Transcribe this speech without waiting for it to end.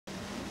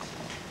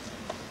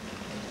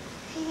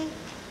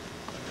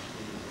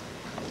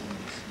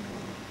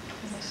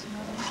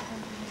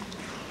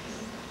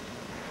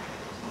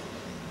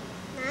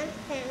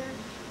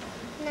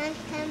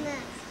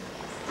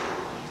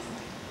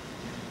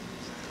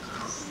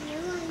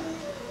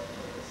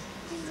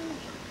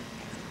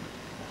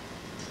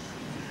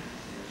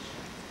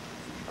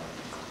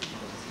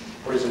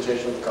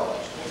presentation of the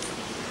colors.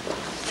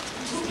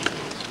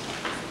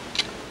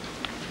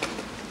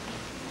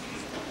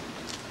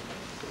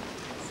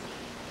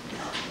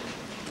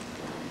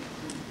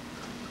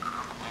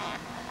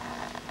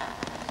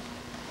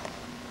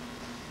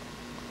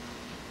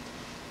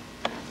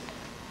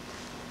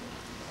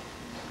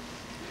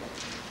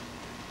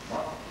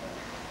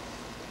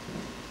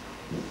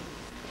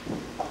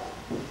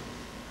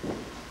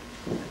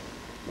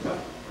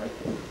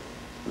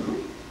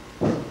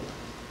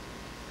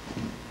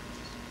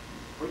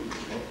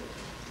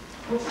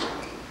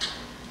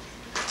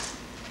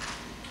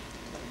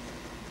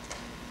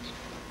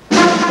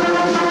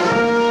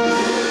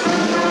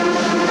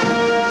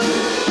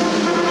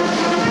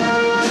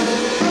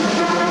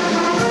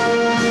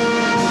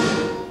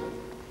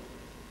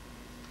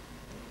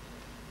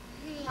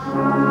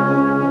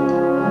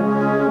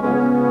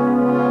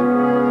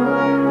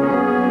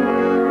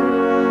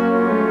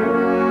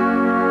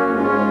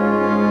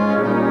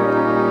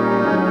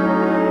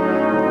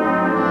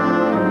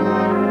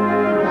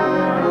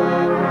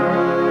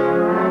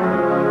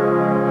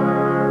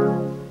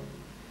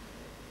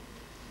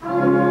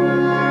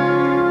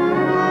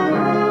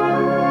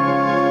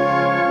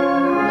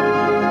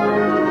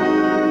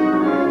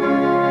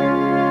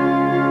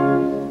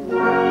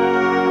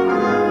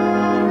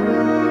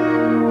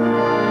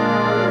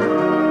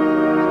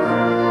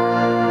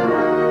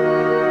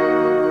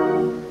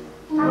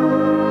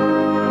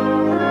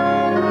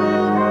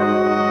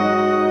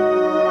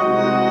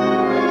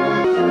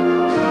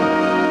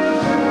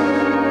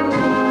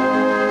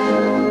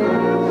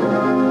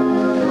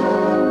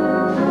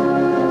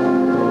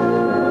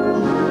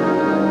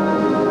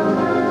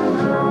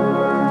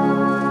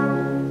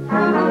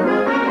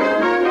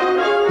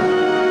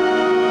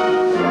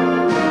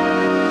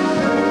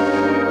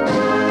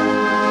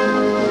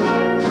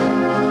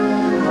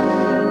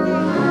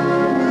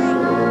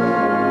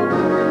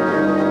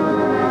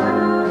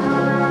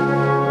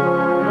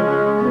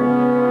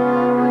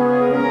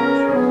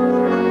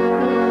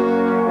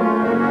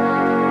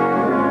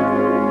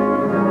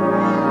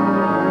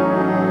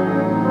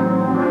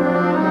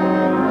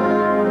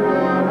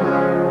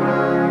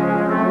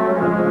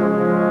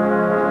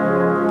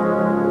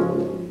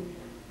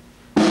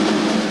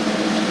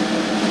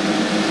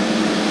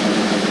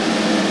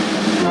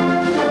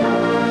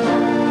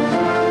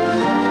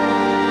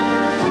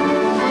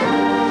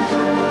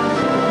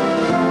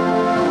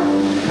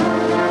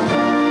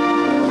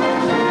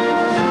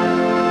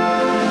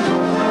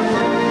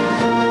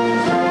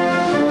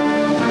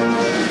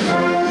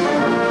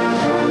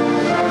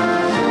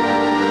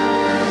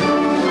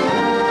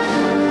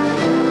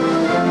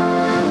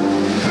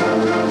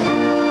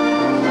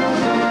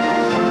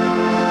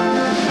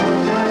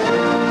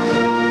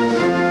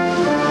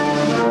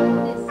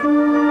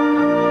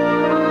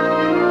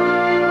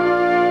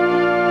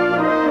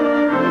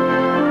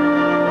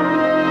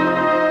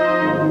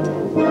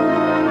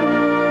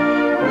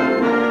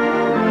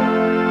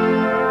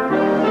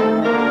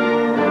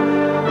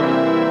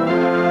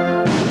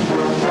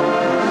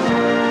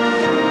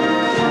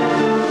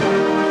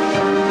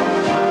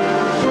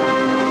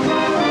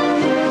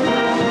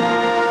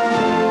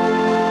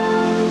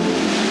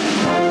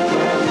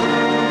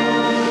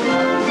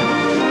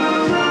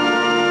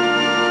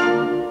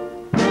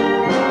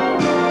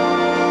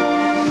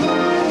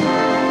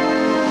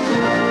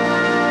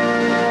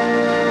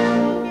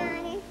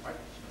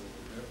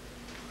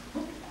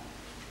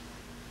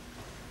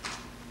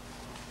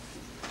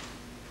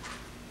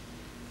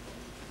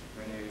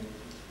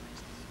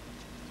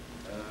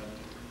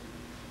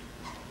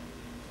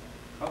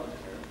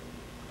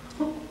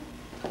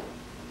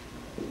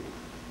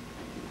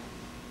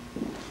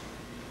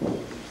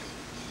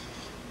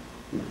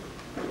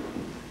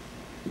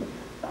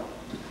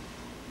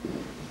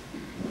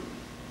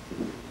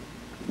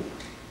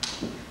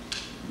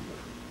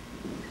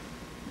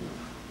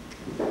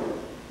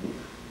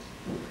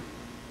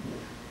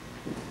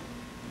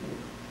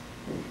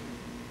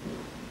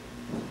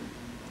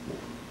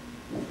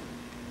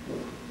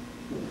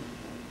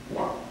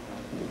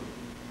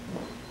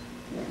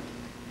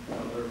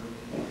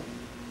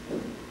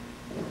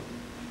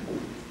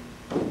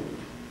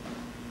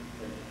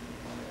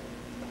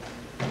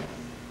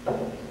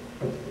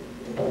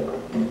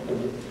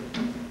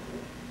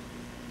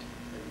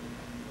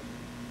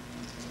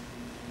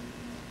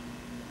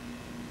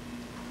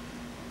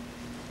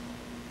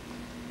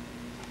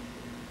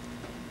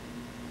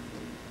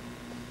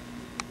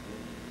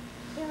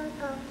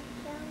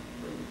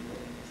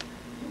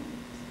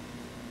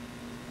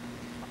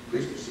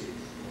 Please be seated.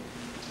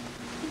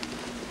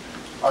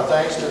 Our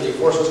thanks to the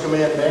Forces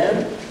Command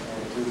Band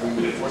and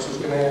to the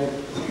Forces Command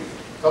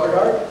Color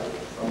Guard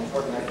from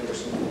Fort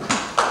McPherson.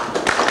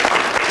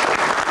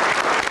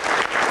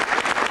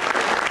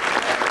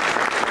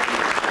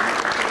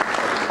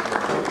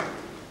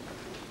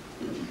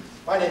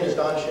 My name is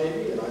Don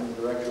Shavy, and I'm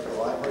the Director of the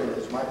Library, and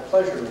it's my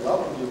pleasure to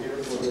welcome you here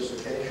for this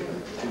occasion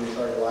at the Jimmy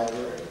Carter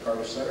Library at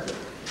Carter Center.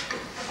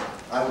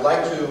 I would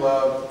like to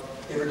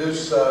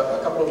introduce a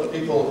couple of the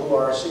people who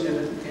are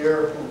seated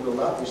here who will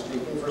not be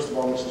speaking. First of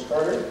all, Mrs.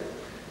 Carter,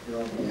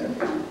 you're on the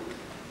end.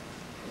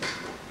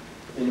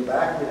 In the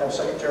back, we have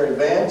Secretary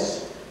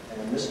Vance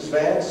and Mrs.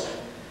 Vance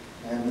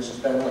and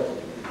Mrs. Benwick,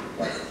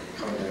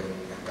 Hungarian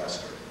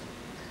ambassador.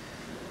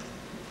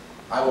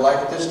 I would like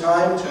at this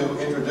time to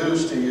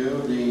introduce to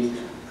you the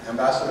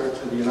ambassador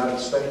to the United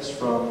States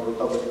from the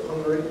Republic of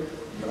Hungary,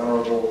 the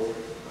Honorable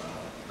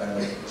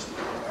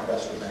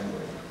Ambassador Benwick.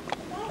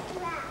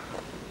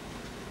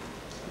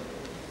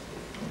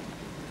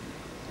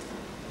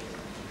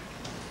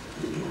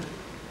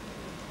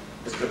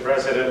 Mr.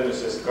 President,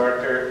 Mrs.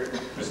 Carter,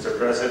 Mr.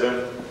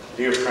 President,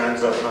 dear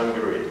friends of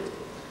Hungary,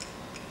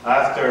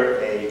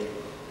 after a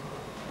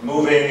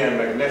moving and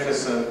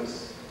magnificent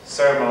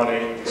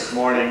ceremony this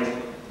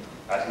morning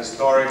at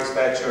historic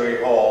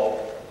Statuary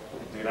Hall,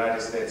 the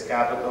United States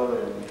Capitol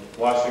in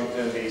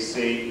Washington,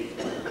 D.C.,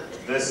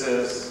 this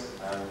is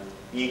an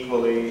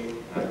equally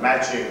and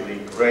matchingly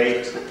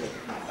great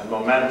and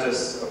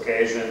momentous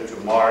occasion to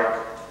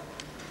mark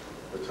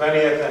the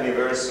 20th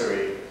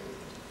anniversary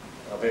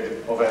of an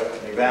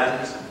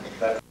event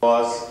that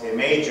was a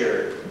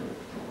major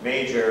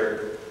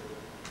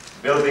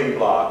building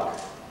block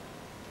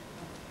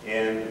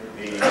in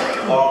the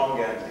long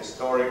and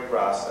historic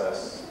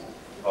process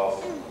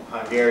of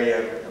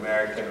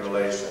Hungarian-American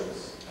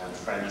relations and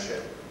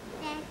friendship.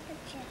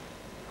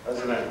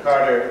 President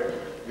Carter,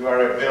 you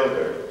are a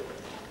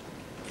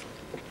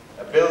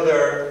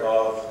builder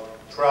of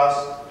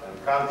trust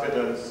and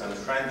confidence and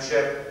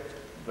friendship.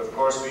 But of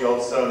course, we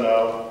also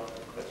know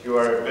that you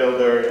are a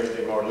builder in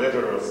the more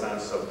literal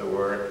sense of the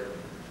word,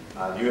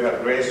 and you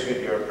have graced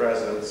with your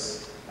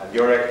presence and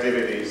your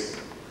activities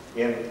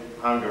in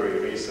Hungary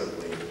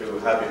recently through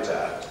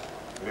Habitat.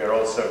 We are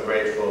also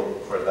grateful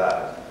for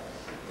that.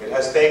 It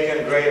has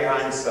taken great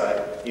hindsight.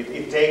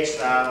 It takes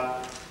now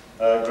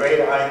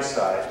great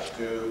hindsight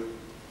to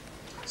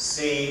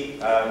see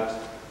and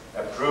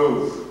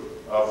approve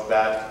of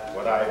that,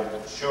 what I'm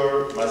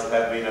sure must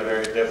have been a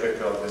very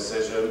difficult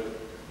decision,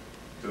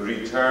 to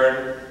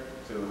return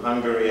to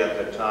Hungary at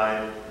the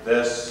time,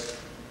 this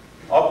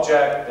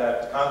object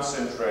that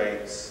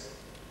concentrates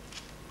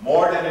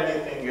more than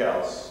anything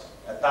else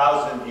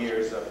 1,000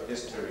 years of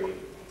history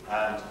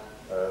and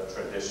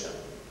tradition.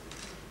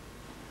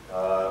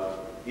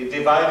 It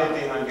divided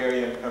the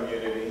Hungarian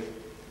community.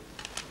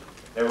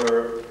 There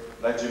were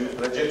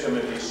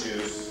legitimate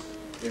issues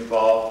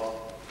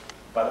involved,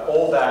 but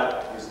all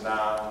that is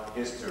now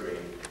history.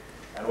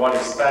 And what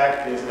is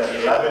fact is that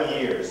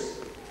 11 years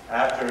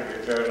after the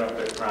return of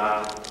the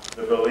crown,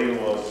 the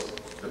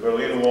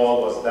Berlin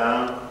Wall was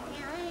down,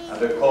 and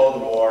the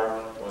Cold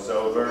War was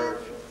over,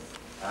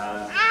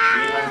 and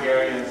we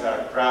Hungarians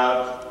are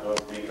proud of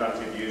the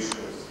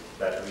contributions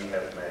that we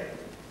have made.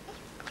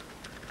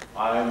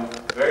 I'm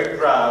very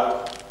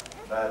proud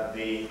that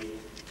the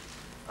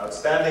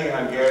outstanding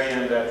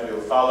Hungarian that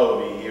will follow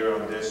me here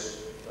on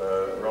this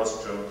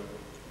rostrum,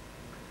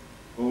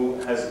 who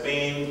has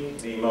been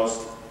the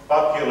most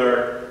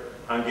popular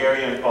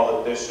Hungarian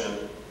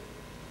politician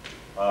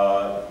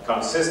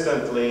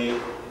consistently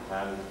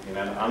and in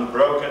an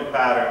unbroken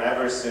pattern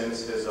ever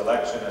since his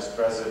election as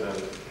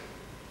president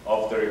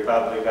of the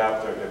Republic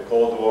after the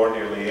Cold War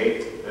nearly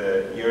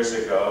 8 years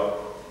ago,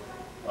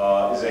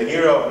 is a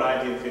hero of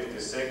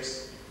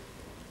 1956.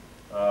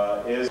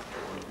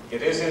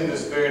 It is in the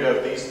spirit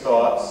of these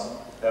thoughts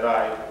that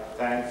I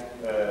thank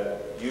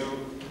you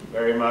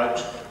very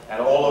much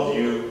and all of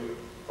you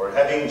for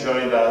having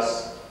joined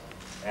us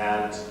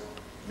and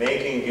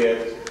making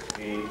it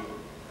the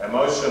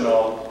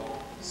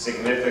emotional,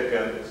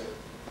 significant,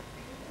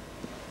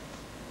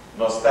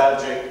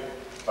 nostalgic,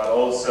 but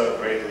also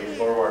greatly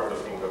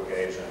forward-looking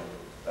occasion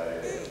that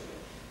it is.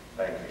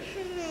 Thank you.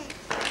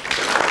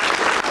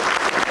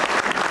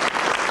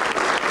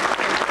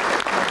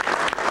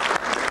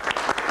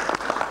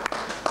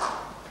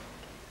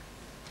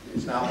 It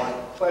is now my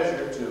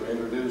pleasure to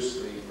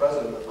introduce the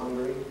President of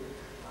Hungary,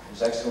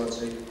 His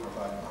Excellency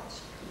Arpad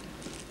Mons.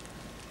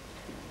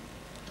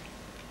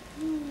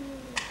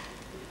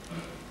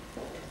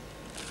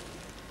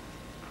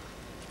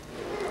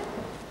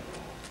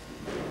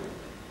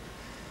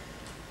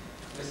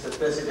 Mr.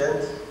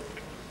 President,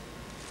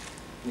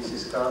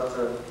 Mrs.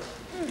 Carter,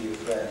 dear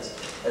friends,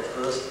 at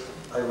first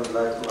I would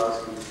like to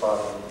ask you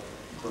pardon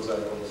because I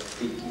don't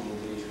speak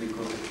English,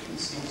 because it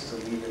seems to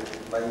me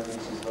that my English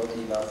is not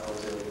enough for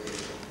the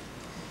occasion.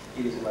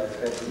 It is my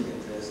friend who can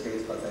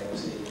translate what I am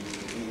saying in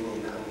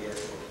Hungarian.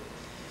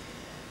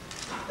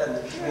 And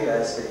may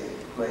I say,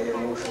 my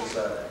emotions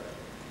are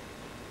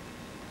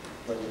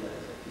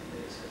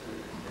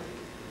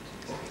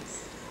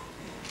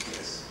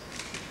yes.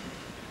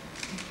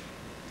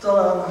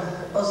 Talán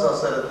azzal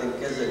szeretnénk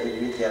kezdeni,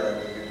 hogy mit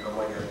jelent nekünk a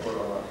magyar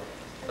korona.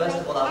 First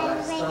of all, I would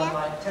like to start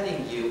by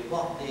telling you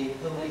what the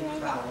Holy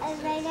Crown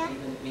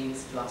means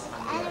to us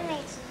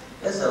Hungarians.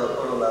 Ezzel a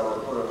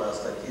koronával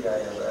koronázták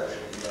király az első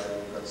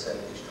királyunkat,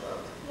 Szent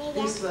Istvánt.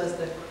 This was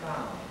the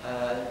crown.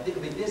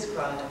 With this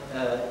crown,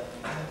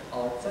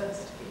 our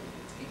first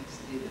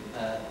king,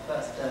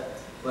 first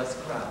was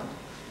crowned.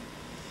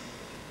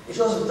 És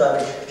azután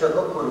is csak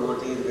akkor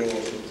volt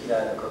érvényes egy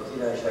királynak a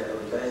királysága,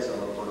 hogyha ezen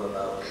a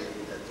koronával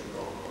érítették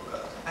a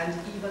homlokát. And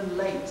even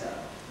later,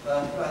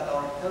 throughout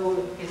our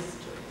whole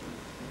history,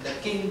 the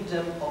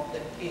kingdom of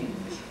the king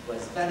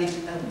was valid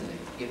only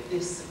if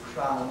this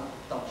crown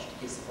touched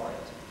his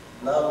forehead.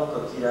 Nálunk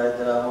a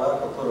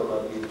királydrámák a korona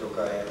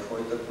birtokáért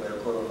folytak, mert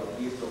a korona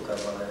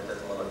birtokában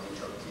lehetett valaki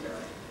csak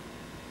király.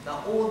 Now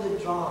all the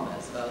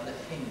dramas about the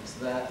kings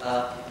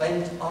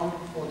went on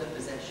for the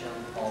possession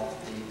of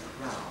the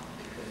crown,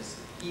 because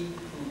he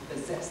who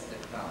possessed the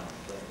crown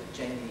was the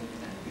genuine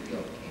and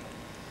real king.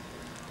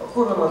 A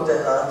korona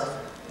tehát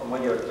a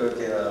magyar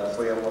történelem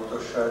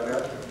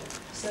folyamatosságát,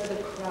 So the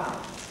crown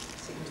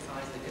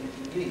signifies the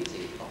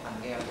continuity of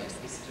Hungarian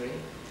history,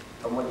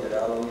 a magyar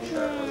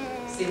államiságot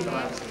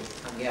symbolizing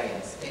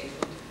Hungarian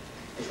statehood,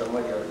 és a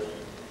magyar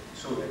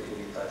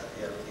szuverenitást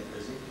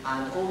jelképezi.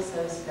 and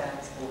also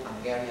stands for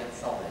Hungarian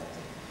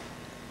sovereignty.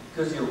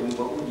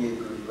 Közjogunkban úgy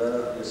épült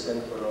bele, hogy a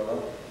Szent Korona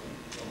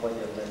a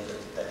magyar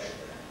nemzet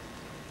teste.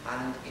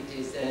 And it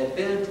is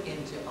built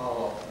into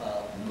our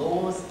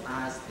laws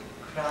as the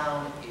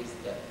crown is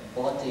the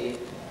body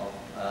of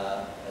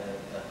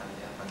the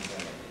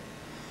Hungarian.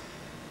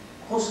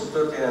 Hosszú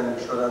történelmünk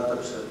során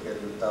többször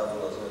került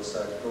távol az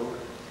országtól,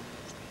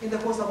 In the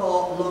course of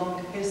our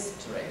long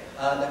history,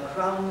 the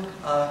crown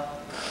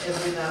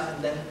every now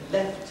and then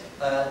left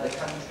the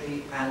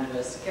country and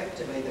was kept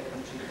away the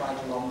country quite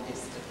a long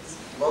distance.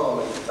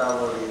 valamelyik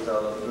távolléte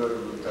alatt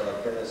gördült el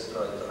a kereszt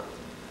rajta.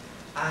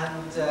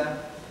 And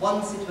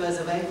once it was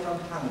away from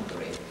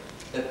Hungary,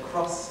 the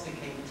cross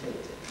became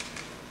tilted.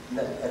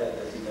 Nem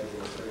eredetileg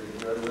volt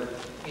görülve,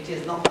 It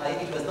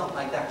was not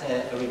like that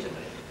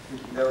originally.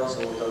 de az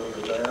volt,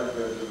 amióta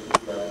elgördült,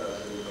 úgy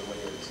ábrázoljuk a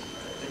magyar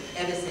címre. But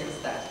ever since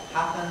that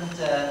happened,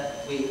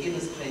 we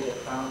illustrate the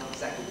crown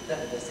exactly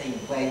the same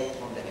way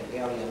on the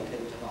Hungarian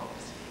coat of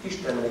arms.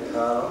 Istennek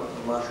hála,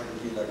 a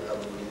második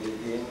világháború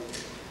végén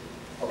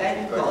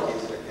amerikai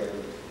kézre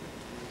került.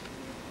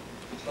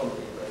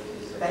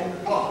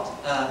 Thank God,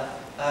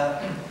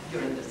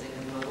 during the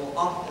Second World War,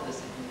 after the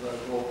Second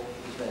World War,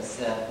 it was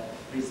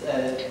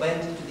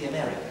went to the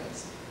Americans.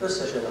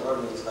 Összesen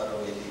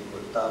 33 évig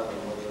volt távol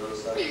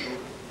Magyarországtól,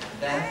 And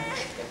then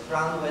the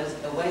crown was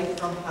away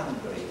from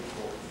Hungary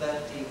for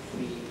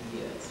 33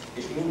 years.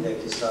 és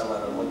mindenki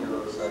számára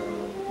Magyarországon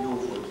jó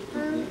volt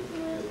tudni,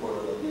 hogy a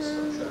korona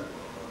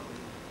biztonságban van.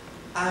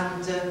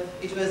 And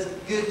it was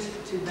good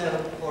to know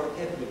for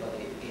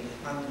everybody in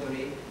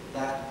Hungary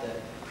that the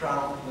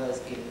crown was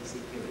in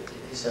security.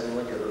 Hiszen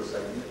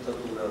Magyarország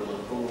diktatúra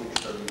volt,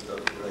 kommunista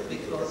diktatúra, egy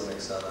idegen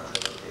megszállás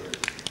alatt élt.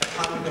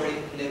 Hungary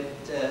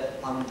lived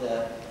under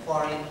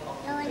foreign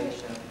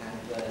occupation and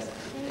was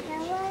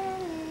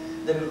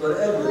De mikor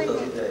eljött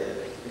az ideje,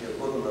 hogy a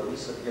korona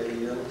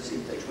visszakerüljön,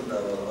 szinte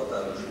csodával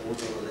határos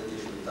módon az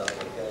Egyesült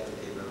Államok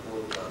elnökében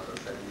volt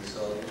bátorság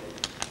visszaadni.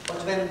 But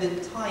when the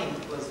time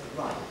was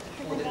right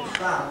for the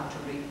crown to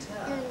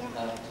return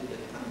to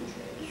the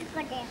country,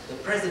 the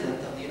President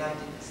of the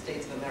United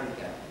States of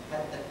America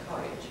had the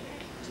courage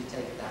to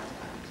take that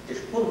act. És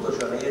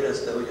pontosan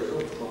érezte, hogy az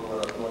otthon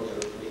maradt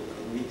magyarok még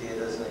mit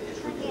éreznek, és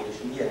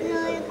milyen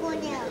érzelmeket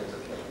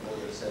viseltetnek a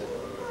magyar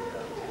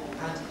szemvalóra.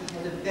 And he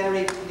had a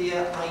very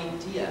clear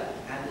idea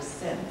and a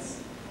sense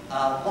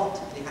what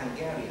the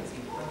Hungarians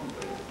in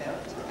Hungary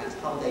felt and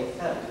how they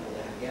felt for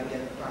the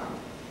Hungarian crown.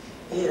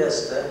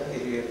 Érezte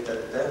és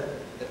értette,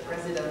 The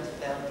President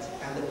felt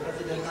and the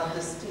President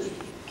understood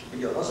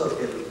hogy a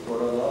hazakerült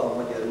korona a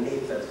magyar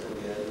népet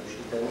fogja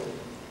erősíteni,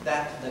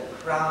 that the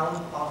crown,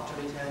 after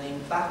returning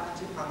back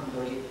to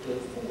Hungary,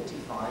 will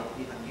fortify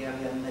the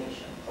Hungarian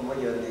nation, a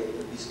magyar nép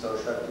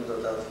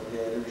biztonságtudatát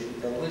fogja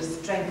erősíteni, will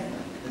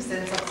strengthen the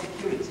sense of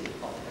security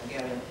of the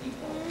Hungarian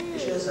people.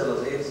 és ezzel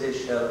az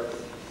érzéssel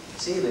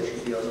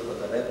szélesíti azokat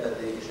a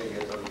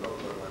repedéseket, amik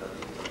akkor már a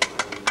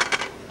diktatúrában.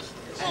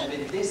 And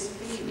with this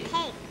feeling,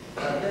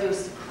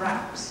 those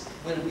cracks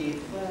will be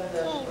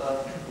further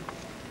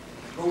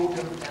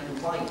broadened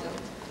and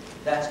widened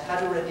that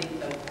had already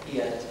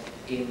appeared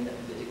in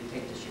the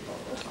dictatorship of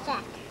the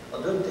time. A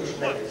döntés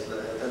nehéz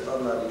lehetett,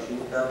 annál is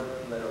inkább,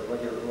 mert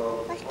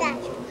a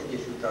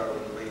Egyesült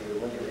Államokban élő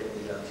magyar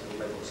emigráció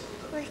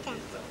megosztotta.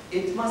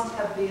 It must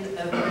have been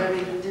a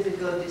very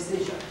difficult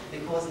decision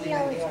because the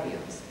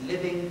Hungarians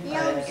living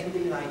in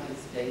the United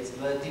States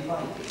were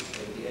divided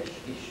in the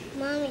issue.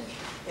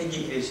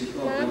 Egyik részük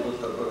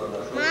aggódott a korona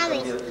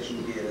sorsa miatt, és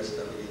úgy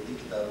érezte, hogy egy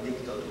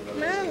diktatúra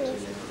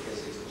vezetőnek a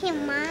kezét.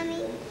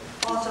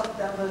 Part of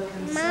them were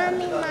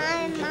concerned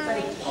about the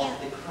fate of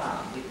the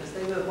crown because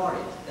they were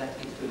worried that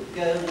it would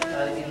go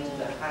into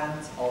the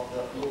hands of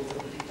the lords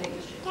of the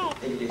dictatorship.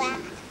 Egy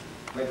részük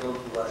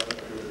megalakulásra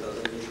került az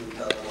Egyesült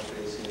Államok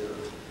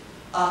részéről.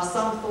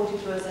 Some thought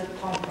it was a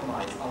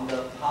compromise on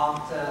the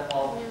part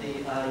of the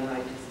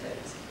United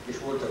States. És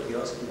volt, aki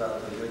azt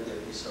kívánta, hogy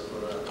adják vissza a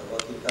koronát a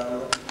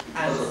Vatikánnak,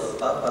 azaz a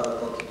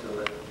pápának,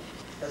 akitől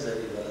 1000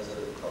 évvel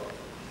ezelőtt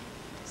kapta.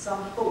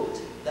 Some thought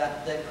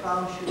that the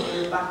crown should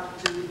go back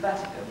to the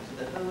Vatican, to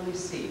the Holy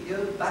See,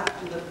 go back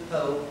to the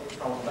Pope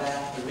from where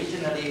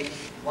originally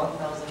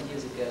 1,000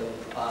 years ago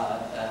the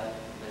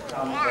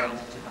crown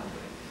went to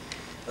Hungary.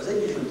 Az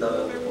Egyesült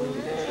Államok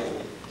politikásai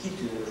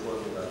kitűnő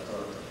formulát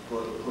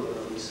találtak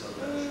korona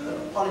visszaadására.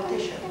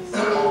 Politicians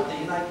of the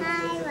United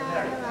States of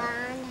America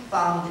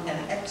found an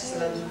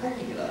excellent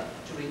formula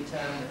to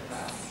return the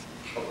crown.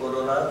 A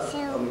koronát,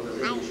 amit az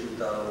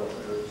Egyesült Államok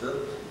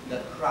őrzött,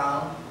 The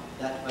crown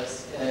that was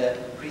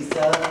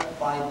preserved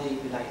by the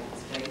United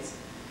States.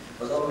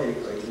 az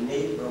amerikai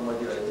nép, a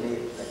magyar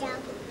népnek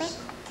adta vissza.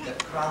 The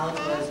crown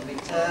was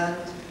returned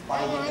by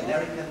the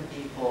American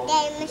people to the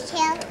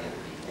Hungarian people.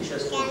 És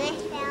ez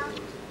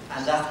fordulópont.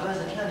 And that was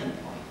a turning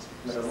point.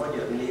 Mert a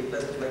magyar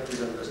népet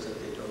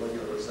megkülönböztették a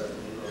Magyarországon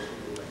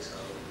uralkodó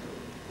megszállóktól.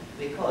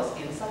 Because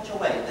in such a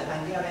way the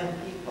Hungarian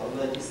people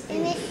were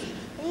distinguished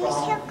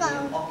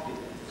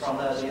from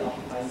the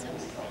occupying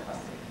forces of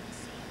Hungary.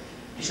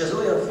 És ez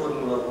olyan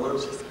formula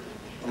volt,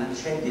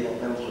 amit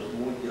senkinek nem volt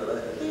módja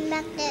lehetőségét.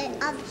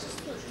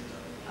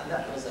 And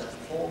that was a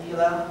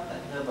formula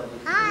that nobody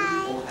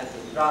could or had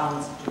the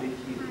grounds to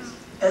refuse.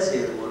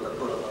 Ezért volt a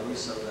korona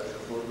visszaadása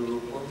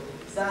fordulópont.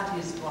 That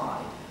is why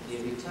the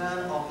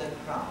return of the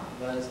crown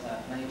was a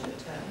major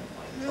turning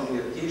point. Ami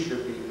a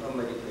későbbi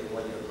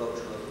amerikai-magyar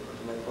kapcsolatokat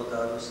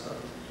meghatározta.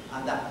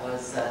 And that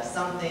was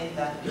something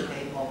that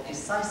became of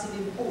decisive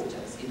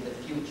importance in the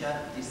future,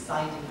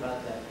 deciding about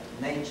the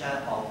nature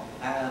of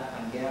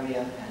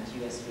Hungarian and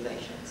US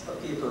relations. A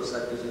két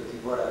ország közötti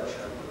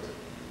barátságot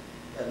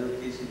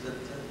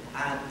előkészítette.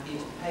 And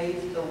it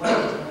paved the way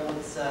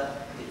towards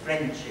the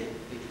friendship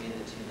between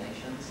the two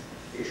nations.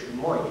 És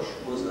ma is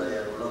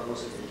hozzájárul ahhoz,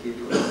 hogy a két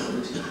ország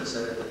őszinte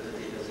szeretetet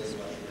érez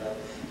egymás iránt,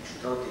 és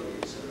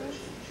stratégiai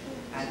szövetségeség.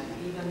 And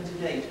even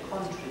today it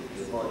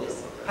contributes to this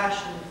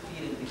passionate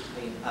feeling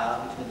between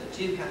the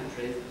two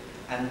countries,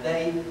 and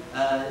they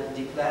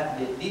declare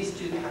that these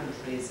two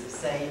countries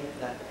say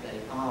that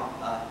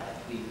that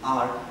we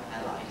are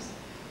allies.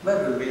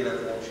 Merő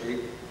véletlenség,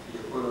 hogy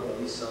a korona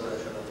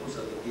visszaadásának 20.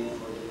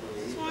 évfordulója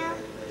éppen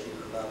egybeesik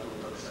a NATO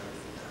tagság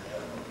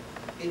vitájában.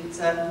 It's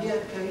a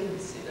mere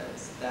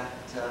coincidence that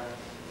the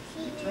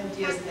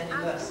 20th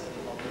anniversary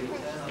of the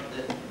return of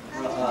the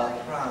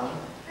crown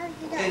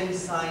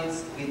coincides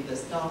with the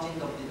starting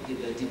of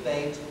the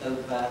debate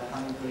over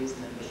Hungary's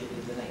membership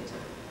in the NATO.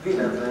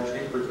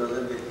 Véletlenség, hogyha az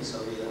ember hisz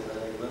a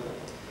véletlenekben,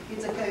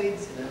 It's a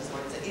coincidence, or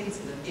it's an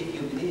incident if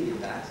you believe in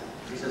that,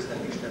 és ezt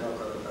nem Isten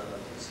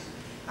akaratának hiszi.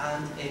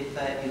 and if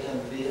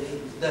you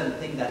don't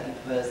think that it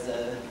was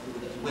the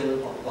will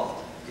of God.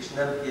 És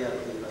nem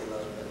jelképben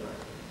lát benne.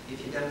 If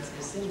you don't see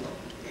a symbol,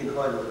 Én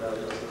hajlok rá,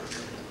 hogy azt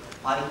mondom.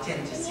 I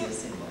tend to see a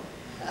symbol.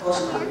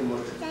 Azt, hogy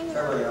most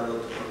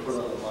felajánlottuk a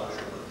korona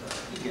másolatát,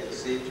 igen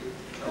szép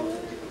és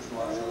autentikus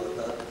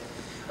másolatát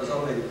az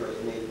amerikai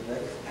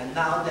népnek, And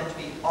now that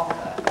we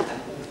offer an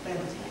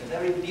authentic, a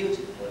very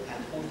beautiful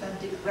and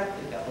authentic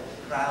replica of the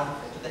crown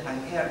to the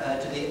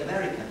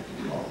American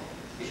people,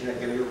 és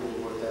nekem jogom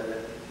volt erre.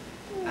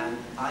 and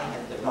I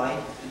had the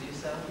right to do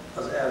so,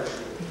 Az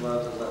első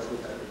változás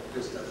után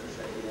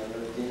köztársasági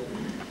elnökként,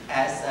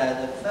 as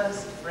the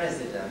first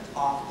president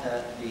after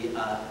the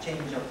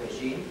change of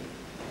regime.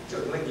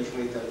 csak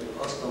megismételtük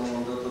azt a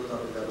mondatot,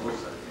 amivel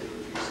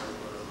hozzákerült vissza a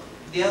korona.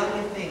 The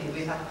only thing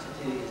we have to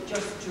do is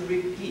just to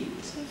repeat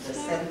the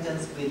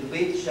sentence with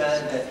which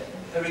the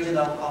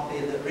original copy,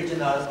 the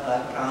original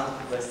crown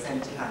was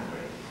sent to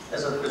Hungary.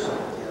 Ez a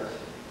köszönetjel,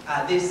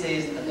 This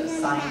is the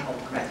sign of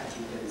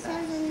gratitude and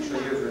thanks, és a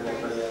jövőnek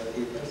a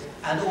jelképe.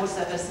 and also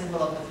a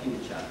symbol of the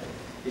future.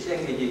 És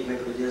engedjék meg,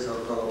 hogy ez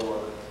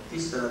alkalommal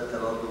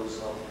tisztelettel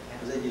adózzam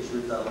az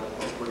Egyesült Államok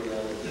akkori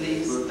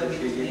Please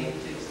permit me elnökségének,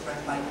 to express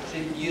my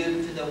tribute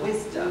to the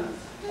wisdom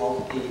of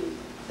the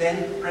then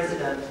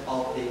President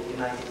of the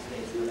United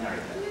States of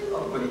America,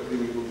 akkori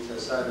külügyminiszter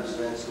Cyrus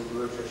Vance úr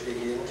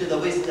bölcsességének, to the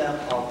wisdom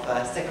of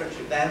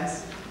Secretary Vance,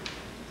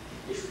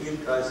 és Phil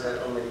Kaiser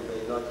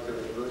amerikai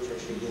nagykövet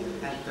bölcsességének,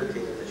 aki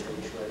tökéletesen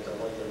ismerte a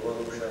magyar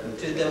valóságot.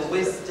 to the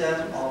wisdom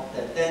of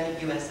the then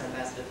U.S.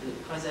 Ambassador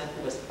Philip Kaiser, who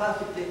was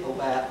perfectly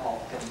aware of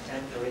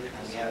contemporary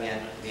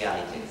Hungarian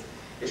realities.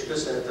 És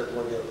köszönetet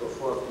mondjak a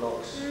Fort Knox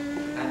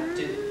And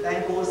to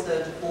thank also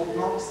to Fort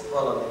Knox,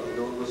 valamennyi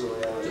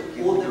dolgozójának, aki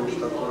All úgy the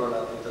óvta a people.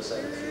 koronát, mint a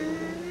Szentfény.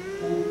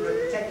 who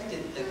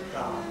protected the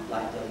crown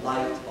like the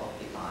light of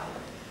the eye.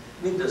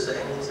 Mindössze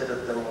ennyit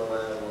szerettem volna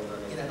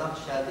elmondani. In a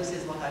nutshell, this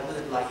is what I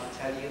would like to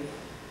tell you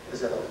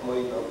Ezen a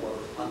mai napon,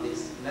 on this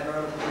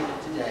memorable day of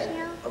today,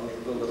 amit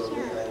gondolom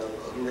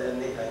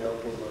néhány nap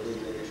múlva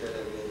végleges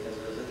eredményhez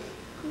vezet.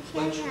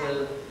 which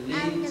will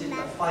lead to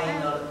the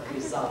final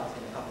result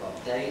in a couple of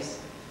days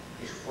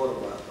És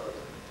formát ad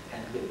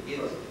and will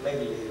give az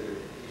meglévő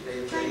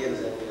és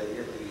érzelmileg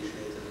eddig is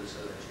létező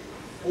szövetség.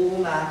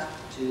 format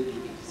to the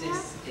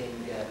existing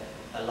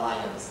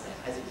alliance that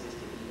has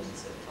existed even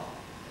so far.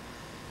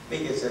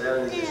 Még egyszer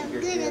elnézést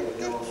kérem, hogy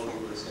nem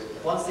angolul beszéltem.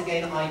 Once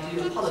again, I do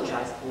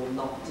apologize for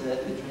not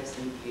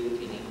addressing you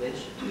in English.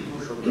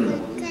 Túl sok dolog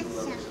volt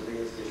indulagos az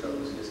érzés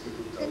ahhoz, hogy ezt ki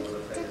tudtam volna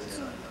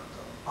fejezni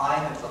általában. I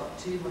have got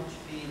too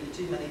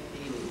many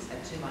feelings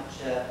and too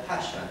much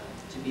passion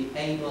to be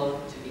able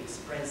to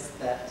express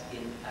that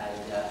in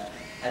an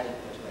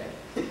adequate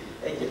way.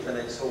 Thank you for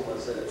that so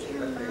much.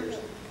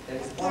 There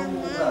is one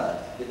more word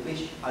with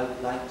which I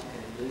would like to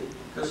conclude.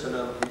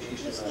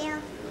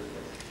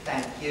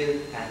 Thank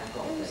you and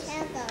God bless.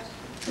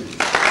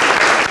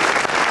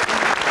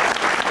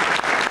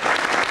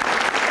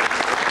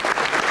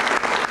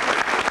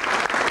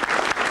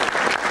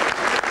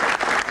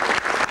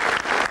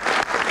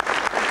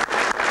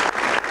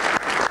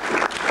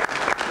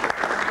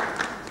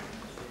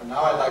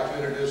 Now I'd like to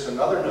introduce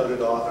another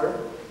noted author,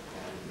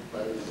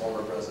 and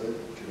former President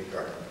Jimmy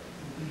Carter.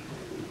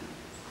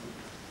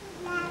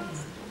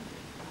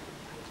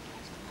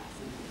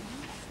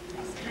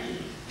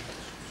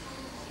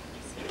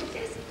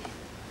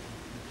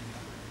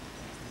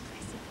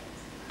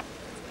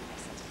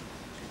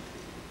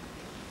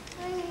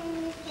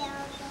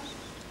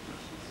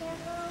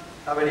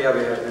 How many of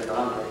you have been to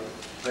Hungary?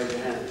 Raise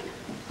your hand.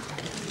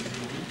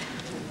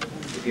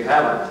 If you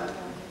haven't,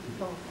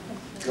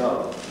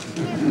 go.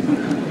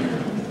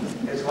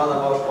 It's one of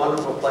the most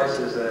wonderful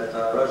places that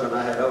Rosa and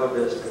I have ever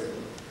visited.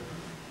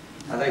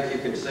 I think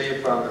you can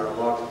see from the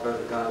remarks of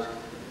President Gonsky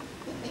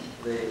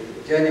the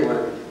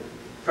genuine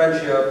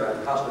friendship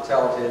and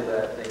hospitality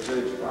that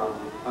exudes from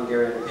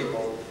Hungarian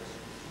people.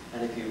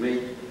 And if you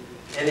meet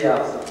any of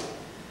them,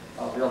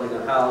 building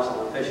a house,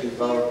 on a fishing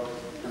boat,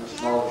 in a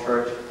small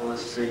church, on the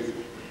street,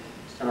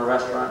 in a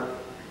restaurant,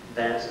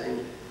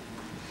 dancing,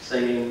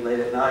 singing late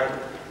at night,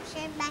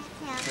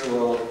 you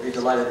will be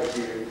delighted that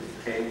you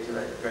came to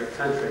that great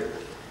country.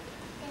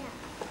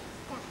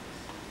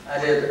 I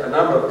did a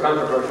number of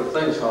controversial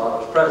things while I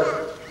was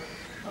president.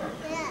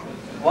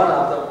 One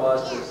of them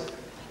was to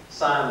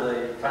sign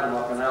the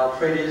Panama Canal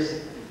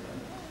treaties,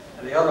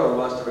 and the other one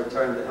was to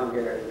return the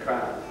Hungarian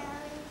crown.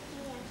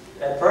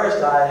 At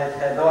first, I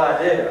had no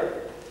idea,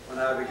 when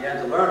I began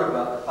to learn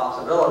about the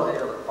possibility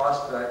or the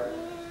prospect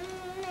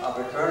of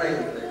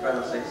returning the crown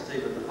of St.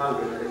 Stephen to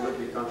Hungary, that it would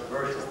be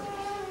controversial.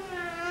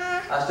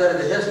 I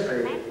studied the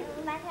history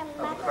of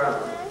the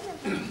crown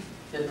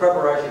in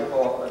preparation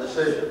for a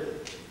decision.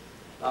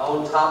 My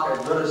own top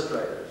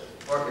administrators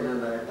working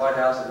in the White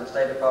House and the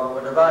State Department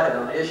were divided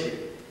on the issue.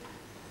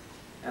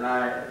 And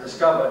I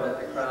discovered that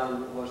the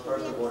crown was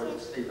first awarded to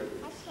Stephen.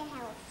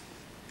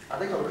 I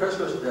think on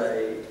Christmas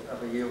Day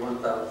of the year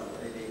 1000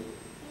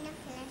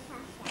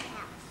 AD,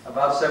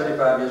 about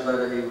 75 years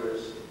later, he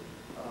was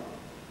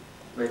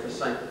made to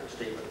St.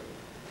 Stephen.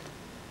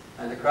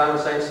 And the crown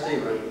of St.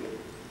 Stephen,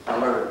 I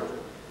learned,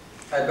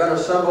 had been a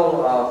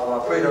symbol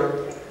of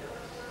freedom,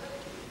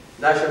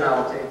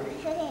 nationality,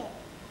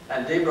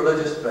 and deep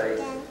religious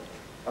faith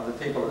of the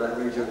people of that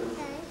region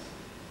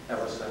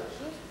ever since.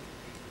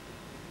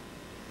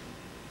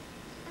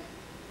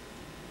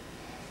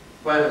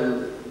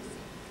 When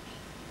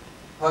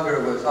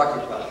Hungary was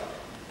occupied,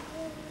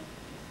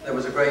 there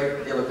was a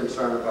great deal of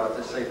concern about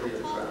the safety of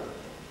the crown.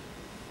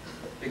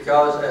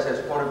 Because, as has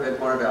been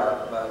pointed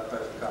out by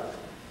President Gonsky,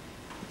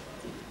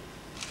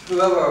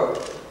 whoever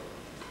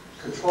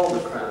controlled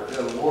the crown,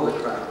 whoever wore the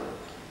crown,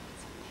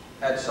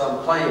 had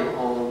some claim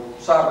on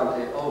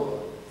sovereignty over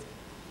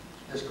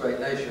this great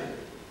nation.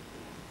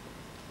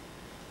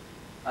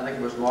 I think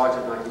it was March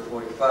of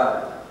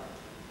 1945,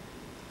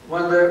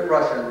 when the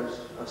Russians,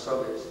 or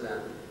Soviets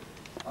then,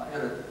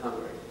 entered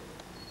Hungary,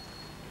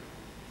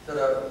 that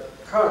a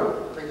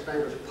colonel, I think his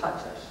name was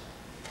Paches,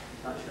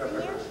 I'm not sure if I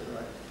pronounced it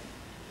right,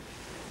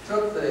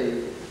 took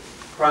the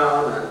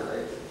crown and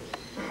the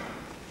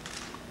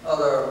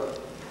other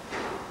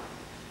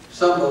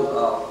symbols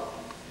of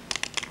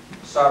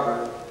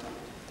sovereign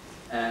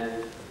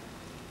and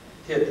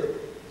hid them.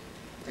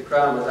 The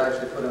crown was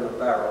actually put in a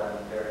barrel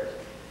and buried.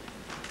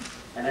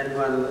 And then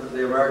when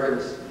the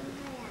Americans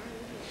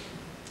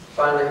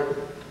finally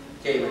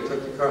came and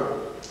took the colonel,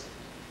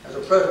 as a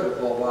prisoner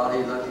for a while,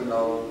 he let them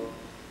know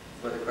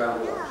where the crown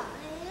was.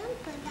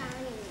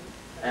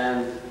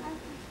 And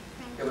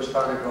it was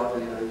finally brought to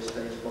the United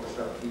States for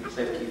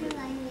safekeeping.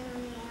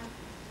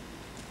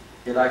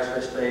 It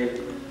actually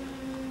stayed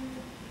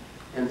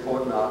in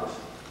Fort Knox,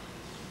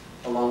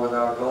 along with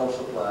our gold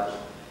supplies,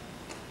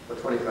 for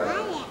 25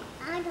 years.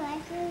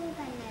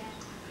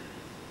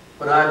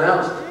 When I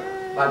announced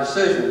my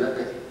decision that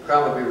the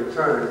crown would be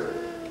returned,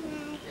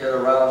 it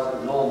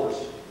aroused enormous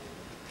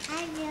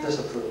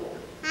disapproval.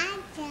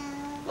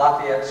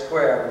 Lafayette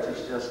Square, which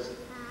is just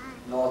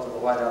north of the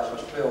White House,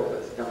 was filled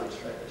with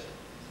demonstrators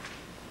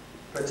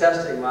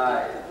protesting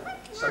my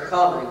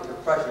succumbing to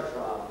pressure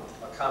from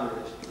a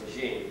communist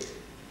regime.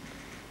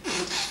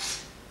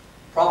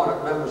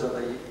 Prominent members of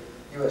the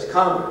U.S.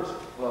 Congress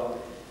were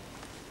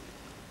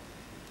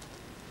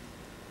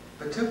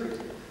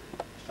vituperative,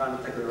 trying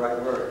to think of the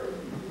right word,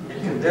 in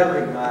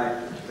condemning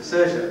my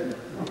decision.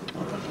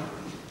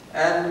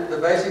 And the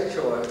basic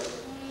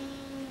choice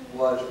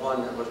was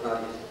one that was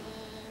not easy.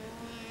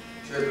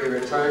 Should we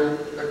return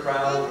the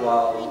crown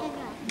while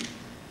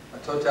a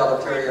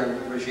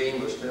totalitarian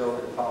regime was still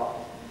in power?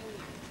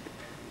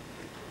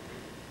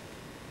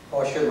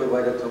 Or should we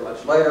wait until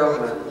much later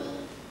when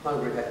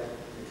Hungary had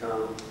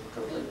become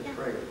completely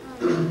free.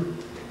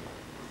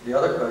 The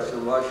other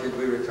question was, should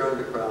we return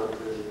the crown to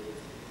the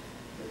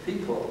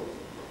people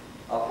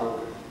of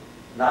Hungary,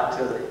 not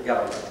to the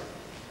government,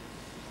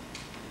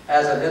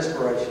 as an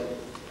inspiration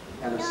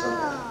and a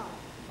symbol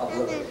of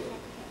liberty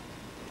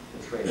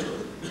and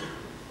freedom?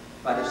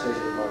 My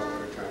decision was to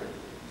return it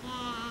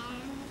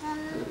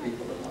to the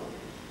people of Hungary,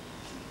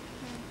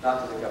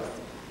 not to the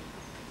government.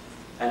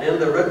 And in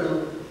the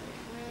written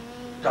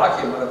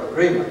document of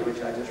agreement,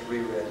 which I just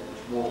reread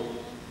this morning,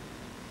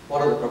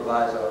 one of the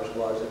provisos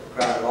was that the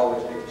crown would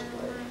always be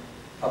displayed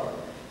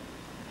publicly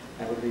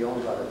and would be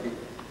owned by the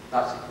people,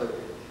 not secluded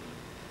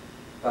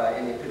by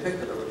any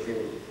particular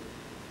regime.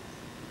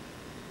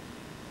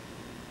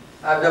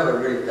 I've never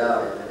really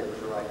doubted that it was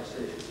the right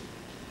decision.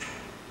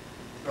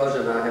 Rosa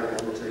and I have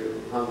been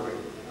to Hungary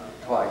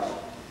twice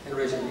in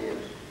recent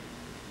years.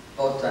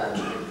 Both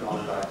times we've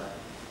gone back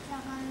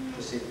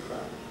to see the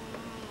crown.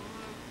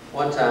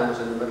 One time was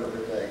in the middle of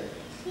the day,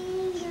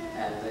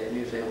 and the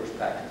museum was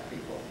packed with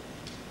people.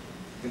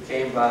 We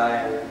came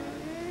by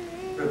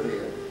and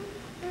revered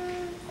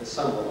the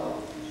symbol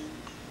of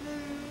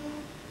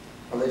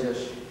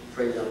religious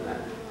freedom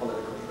and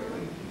political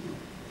freedom.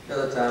 The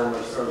other time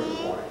was early in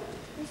the morning.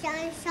 We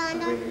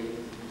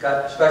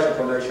got special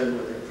permission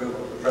with the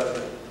approval of the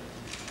president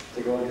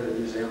to go into the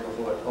museum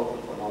before it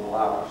opened for normal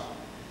hours.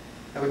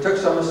 And we took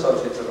some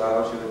associates of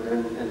ours who had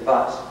been in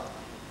bus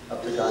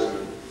up to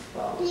Danube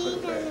while we put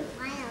it there.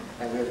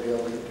 And we had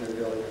been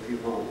building a few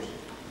homes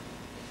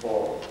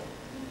for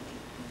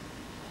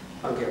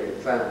Hungarian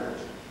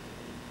families.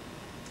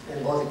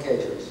 In both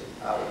occasions,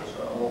 I was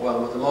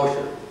overwhelmed with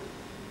emotion.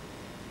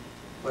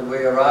 When we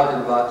arrived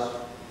in Vats,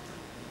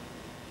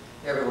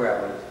 everywhere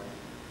I went,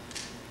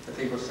 the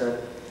people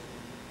said,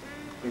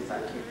 "We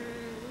thank you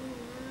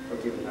for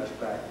giving us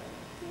back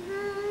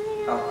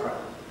our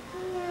crown."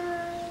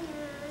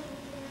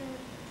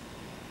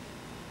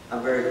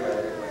 I'm very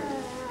glad that we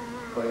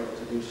were able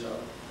to do so.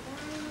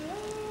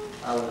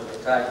 I was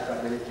attacked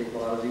by many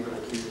people. I was even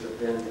accused of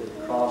bending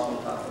the cross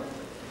on top of it.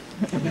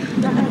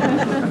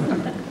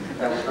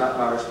 That was not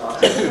my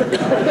responsibility.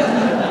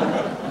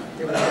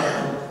 It was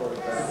not before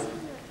the crown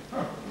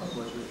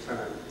was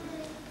returned.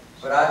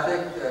 But I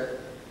think that,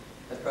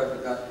 as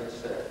President Guthrie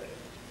said,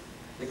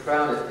 the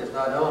crown is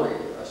not only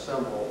a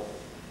symbol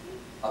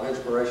of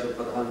inspiration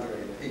for the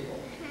Hungarian people,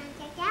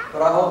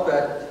 but I hope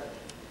that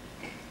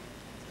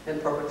in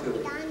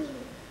perpetuity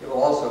it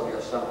will also be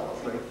a symbol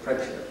of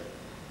friendship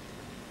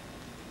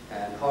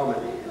and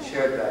harmony and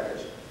shared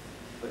values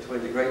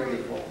between the great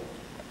people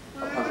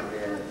of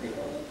Hungary and the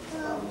people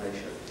of our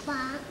nation.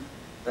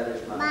 That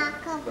is my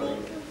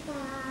belief,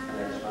 and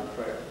that is my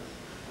prayer.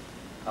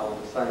 I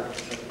want to thank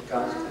President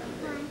Johnson and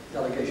the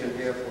delegation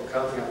here for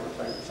coming. I want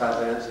to thank Cy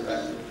Vance, who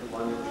actually was the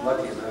one who was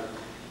lucky enough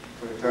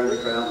to return the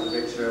crown to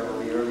the big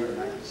ceremony earlier in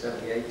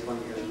 1978,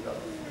 20 years ago,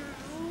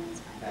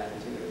 and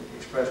to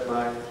express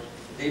my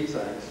deep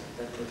thanks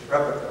that this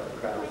replica of the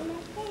crown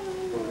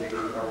will be a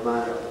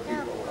reminder of the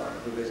people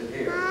who visit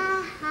here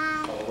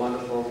of a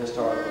wonderful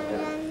historical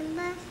event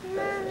that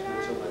has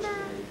meant so much to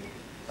me.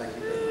 Thank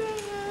you very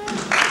much.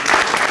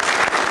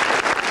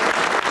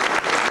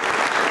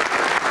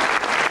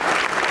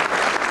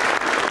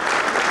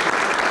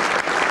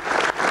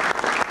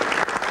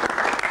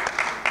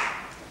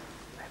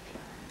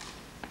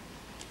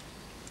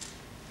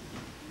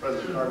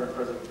 President Carter and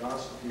President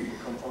Johnson, if you will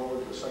come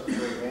forward to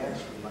Secretary Vance,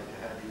 we'd like to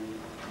have you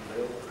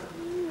unveil the crown.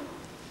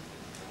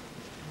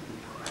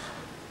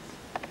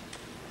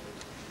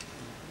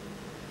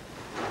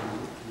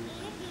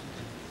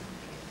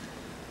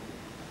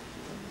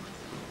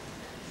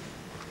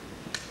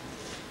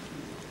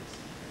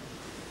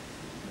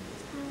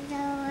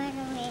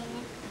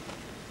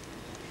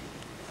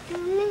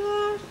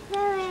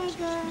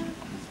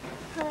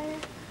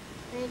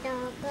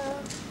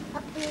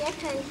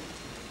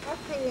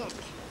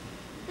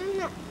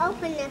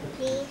 Open it,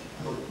 please.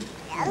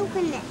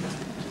 Open it.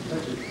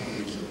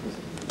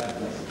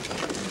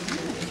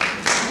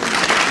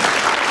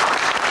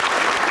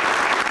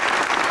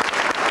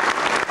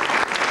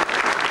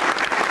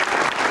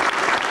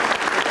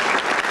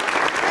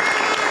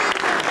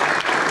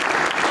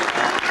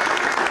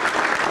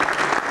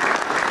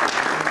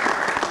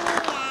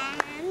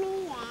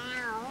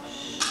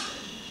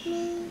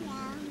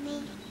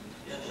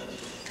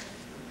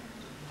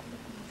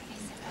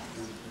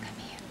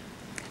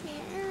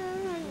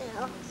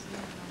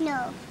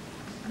 No.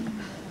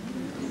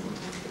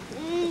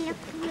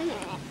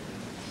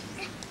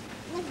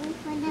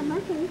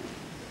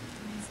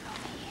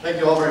 Thank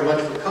you all very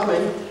much for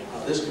coming.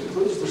 This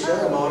concludes the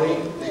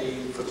ceremony.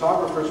 The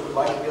photographers would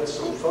like to get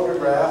some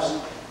photographs.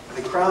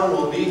 The crown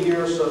will be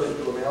here so that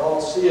you may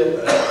all see it.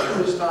 At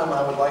this time,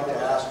 I would like to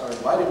ask our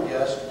invited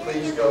guests to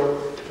please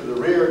go to the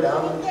rear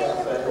down in the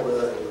cafe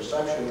where the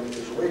reception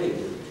is waiting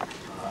you.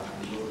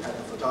 We'll have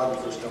the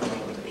photographers come in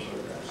and take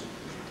photographs.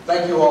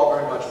 Thank you all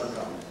very much for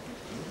coming.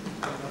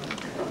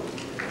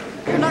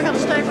 You're not going to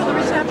stay for the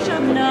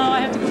reception? No, I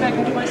have to go back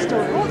into my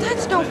store. Oh,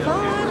 that's no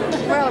fun.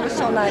 Well, it was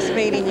so nice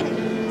meeting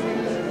you.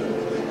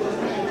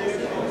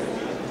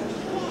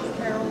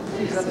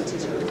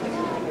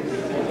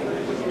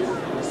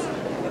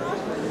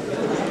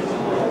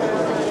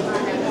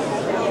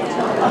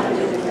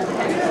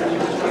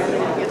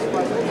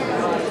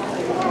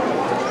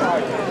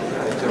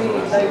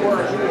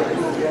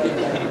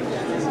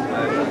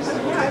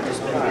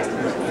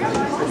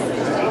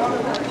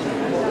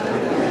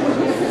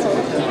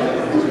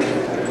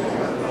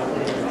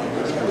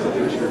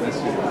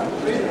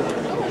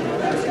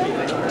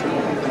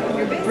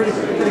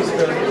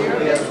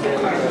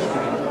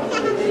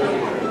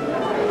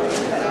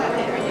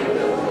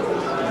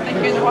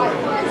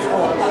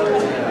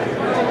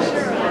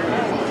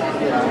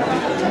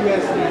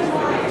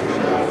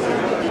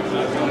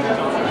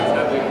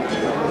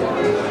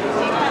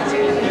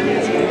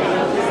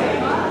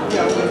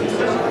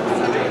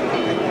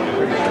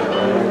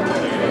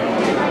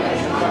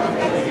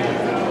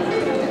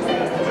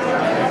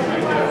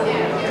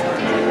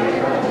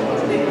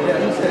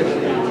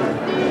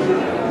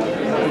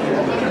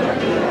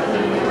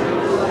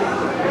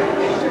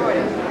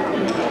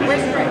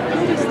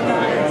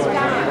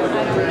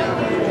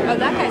 Oh,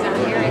 that guy's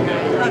on hearing.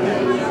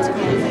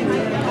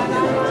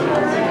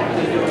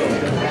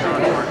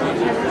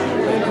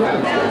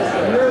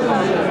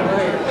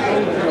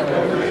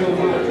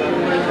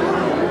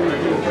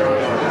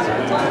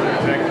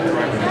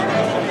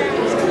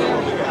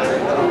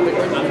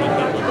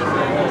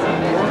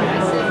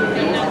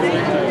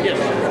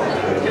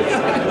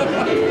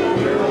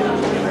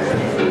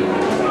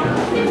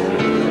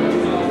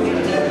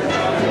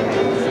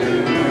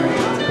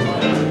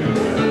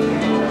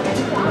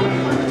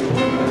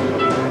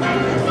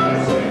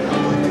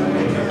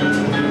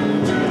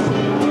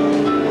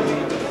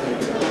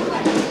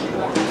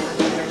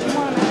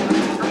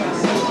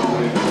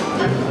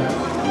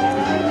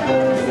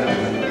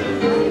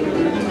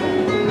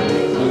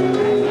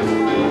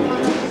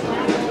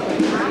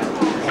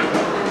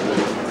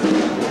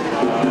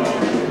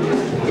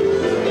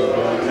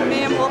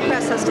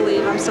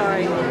 I'm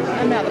sorry.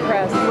 I'm not the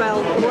press.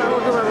 Well, we'll go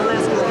over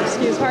last one.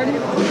 Excuse Pardon?